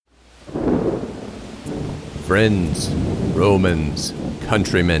Friends, Romans,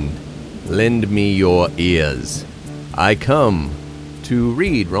 countrymen, lend me your ears. I come to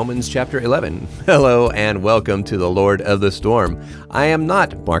read Romans chapter 11. Hello and welcome to the Lord of the Storm. I am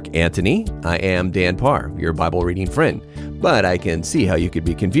not Mark Antony. I am Dan Parr, your Bible reading friend. But I can see how you could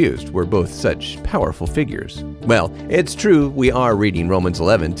be confused. We're both such powerful figures. Well, it's true we are reading Romans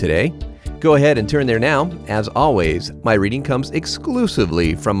 11 today. Go ahead and turn there now. As always, my reading comes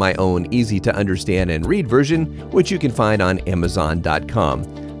exclusively from my own easy-to-understand and read version, which you can find on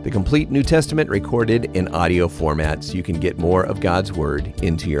Amazon.com. The complete New Testament recorded in audio format so you can get more of God's Word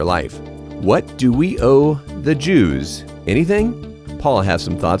into your life. What do we owe the Jews? Anything? Paul has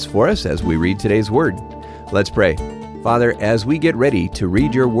some thoughts for us as we read today's Word. Let's pray. Father, as we get ready to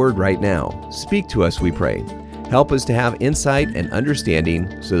read your Word right now, speak to us, we pray. Help us to have insight and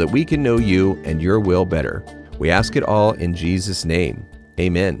understanding so that we can know you and your will better. We ask it all in Jesus' name.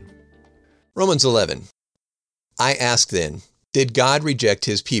 Amen. Romans 11. I ask then, did God reject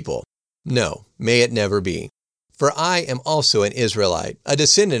his people? No, may it never be. For I am also an Israelite, a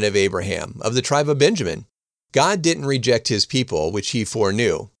descendant of Abraham, of the tribe of Benjamin. God didn't reject his people, which he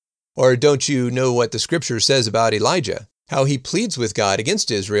foreknew. Or don't you know what the scripture says about Elijah? How he pleads with God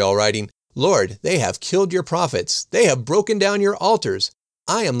against Israel, writing, Lord, they have killed your prophets. They have broken down your altars.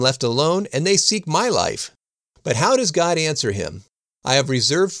 I am left alone, and they seek my life. But how does God answer him? I have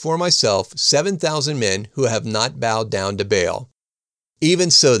reserved for myself 7,000 men who have not bowed down to Baal.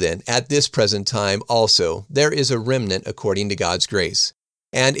 Even so then, at this present time also, there is a remnant according to God's grace.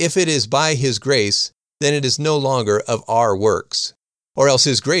 And if it is by his grace, then it is no longer of our works. Or else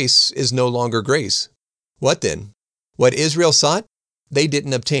his grace is no longer grace. What then? What Israel sought? They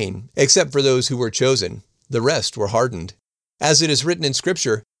didn't obtain, except for those who were chosen. The rest were hardened. As it is written in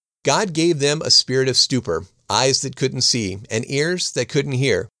Scripture, God gave them a spirit of stupor, eyes that couldn't see, and ears that couldn't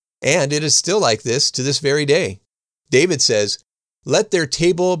hear. And it is still like this to this very day. David says, let their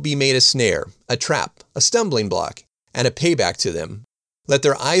table be made a snare, a trap, a stumbling block, and a payback to them. Let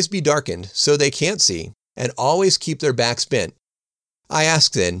their eyes be darkened so they can't see, and always keep their backs bent. I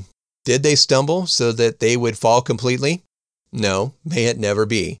ask then, did they stumble so that they would fall completely? No, may it never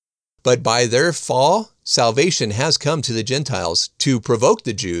be. But by their fall, salvation has come to the Gentiles to provoke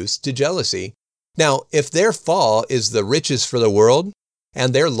the Jews to jealousy. Now, if their fall is the riches for the world,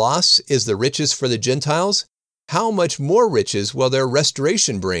 and their loss is the riches for the Gentiles, how much more riches will their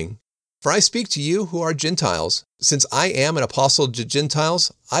restoration bring? For I speak to you who are Gentiles. Since I am an apostle to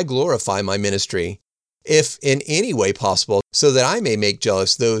Gentiles, I glorify my ministry, if in any way possible, so that I may make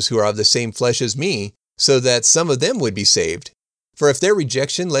jealous those who are of the same flesh as me, so that some of them would be saved. For if their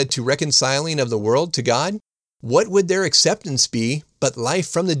rejection led to reconciling of the world to God, what would their acceptance be but life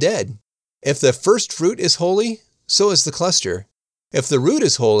from the dead? If the first fruit is holy, so is the cluster. If the root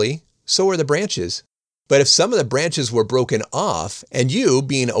is holy, so are the branches. But if some of the branches were broken off, and you,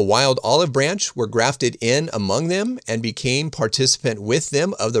 being a wild olive branch, were grafted in among them and became participant with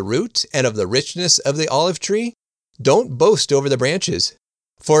them of the root and of the richness of the olive tree, don't boast over the branches.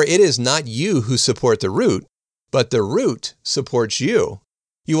 For it is not you who support the root, but the root supports you.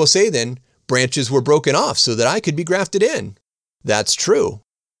 You will say then, branches were broken off so that I could be grafted in. That's true.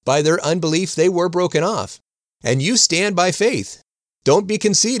 By their unbelief they were broken off. And you stand by faith. Don't be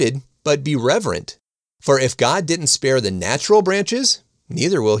conceited, but be reverent. For if God didn't spare the natural branches,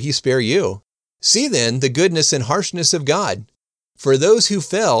 neither will he spare you. See then the goodness and harshness of God. For those who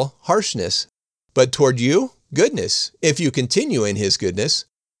fell, harshness. But toward you, goodness, if you continue in his goodness.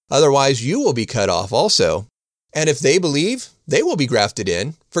 Otherwise you will be cut off also. And if they believe, they will be grafted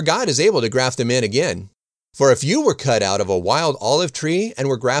in, for God is able to graft them in again. For if you were cut out of a wild olive tree and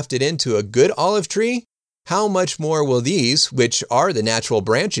were grafted into a good olive tree, how much more will these, which are the natural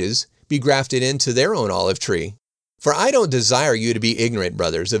branches, be grafted into their own olive tree? For I don't desire you to be ignorant,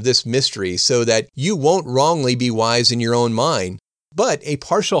 brothers, of this mystery, so that you won't wrongly be wise in your own mind. But a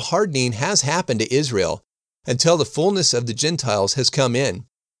partial hardening has happened to Israel, until the fullness of the Gentiles has come in.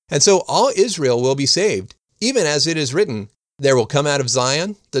 And so all Israel will be saved, even as it is written, there will come out of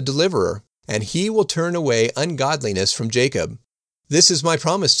Zion the deliverer, and he will turn away ungodliness from Jacob. This is my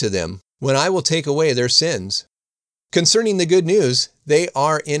promise to them, when I will take away their sins. Concerning the good news, they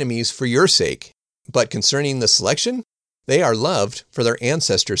are enemies for your sake. But concerning the selection, they are loved for their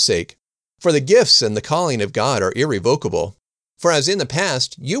ancestors' sake. For the gifts and the calling of God are irrevocable. For as in the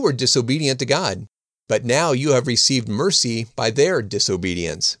past you were disobedient to God, but now you have received mercy by their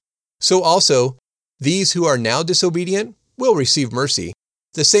disobedience. So also, these who are now disobedient will receive mercy.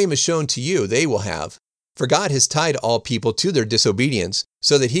 The same is shown to you they will have. For God has tied all people to their disobedience,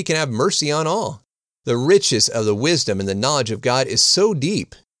 so that he can have mercy on all. The riches of the wisdom and the knowledge of God is so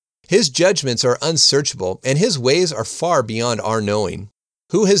deep. His judgments are unsearchable, and His ways are far beyond our knowing.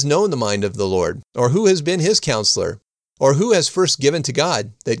 Who has known the mind of the Lord, or who has been His counselor, or who has first given to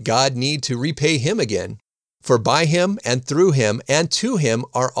God, that God need to repay Him again? For by Him, and through Him, and to Him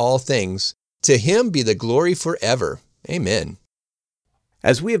are all things. To Him be the glory forever. Amen.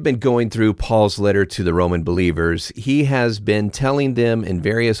 As we have been going through Paul's letter to the Roman believers, he has been telling them in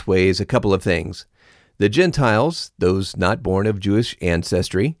various ways a couple of things. The Gentiles, those not born of Jewish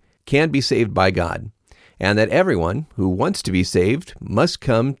ancestry, can be saved by God, and that everyone who wants to be saved must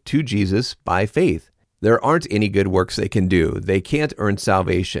come to Jesus by faith. There aren't any good works they can do. They can't earn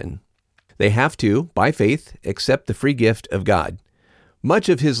salvation. They have to, by faith, accept the free gift of God. Much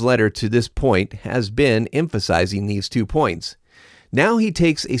of his letter to this point has been emphasizing these 2 points. Now he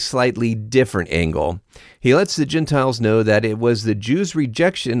takes a slightly different angle. He lets the Gentiles know that it was the Jews'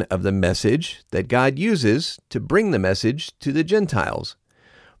 rejection of the message that God uses to bring the message to the Gentiles.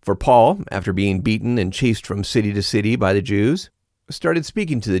 For Paul, after being beaten and chased from city to city by the Jews, started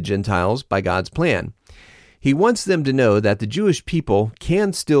speaking to the Gentiles by God's plan. He wants them to know that the Jewish people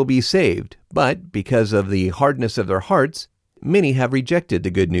can still be saved, but because of the hardness of their hearts, many have rejected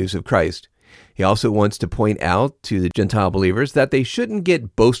the good news of Christ. He also wants to point out to the Gentile believers that they shouldn't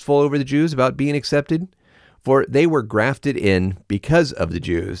get boastful over the Jews about being accepted, for they were grafted in because of the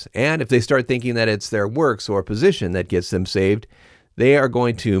Jews. And if they start thinking that it's their works or position that gets them saved, they are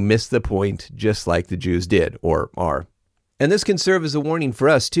going to miss the point just like the Jews did or are. And this can serve as a warning for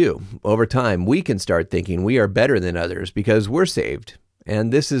us too. Over time, we can start thinking we are better than others because we're saved.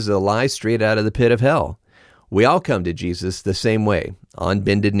 And this is a lie straight out of the pit of hell. We all come to Jesus the same way, on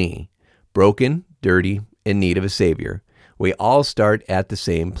bended knee, broken, dirty, in need of a Savior. We all start at the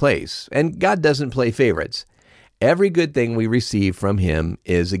same place, and God doesn't play favorites. Every good thing we receive from Him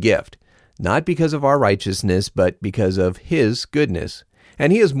is a gift, not because of our righteousness, but because of His goodness.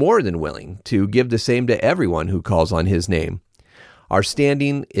 And He is more than willing to give the same to everyone who calls on His name. Our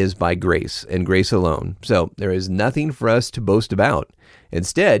standing is by grace and grace alone, so there is nothing for us to boast about.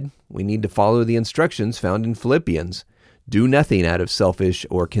 Instead, we need to follow the instructions found in Philippians. Do nothing out of selfish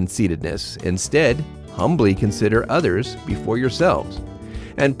or conceitedness. Instead, humbly consider others before yourselves.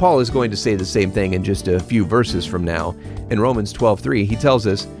 And Paul is going to say the same thing in just a few verses from now. In Romans 12:3, he tells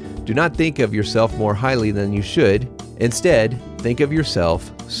us, do not think of yourself more highly than you should. Instead, think of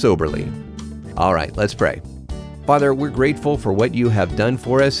yourself soberly. All right, let's pray. Father, we're grateful for what you have done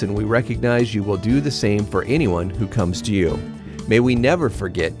for us, and we recognize you will do the same for anyone who comes to you. May we never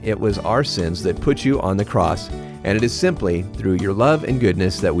forget it was our sins that put you on the cross, and it is simply through your love and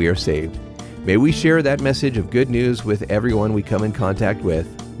goodness that we are saved. May we share that message of good news with everyone we come in contact with.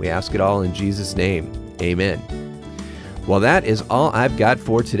 We ask it all in Jesus' name. Amen. Well, that is all I've got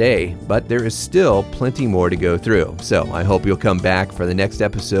for today, but there is still plenty more to go through. So I hope you'll come back for the next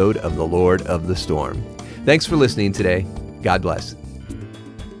episode of The Lord of the Storm. Thanks for listening today. God bless.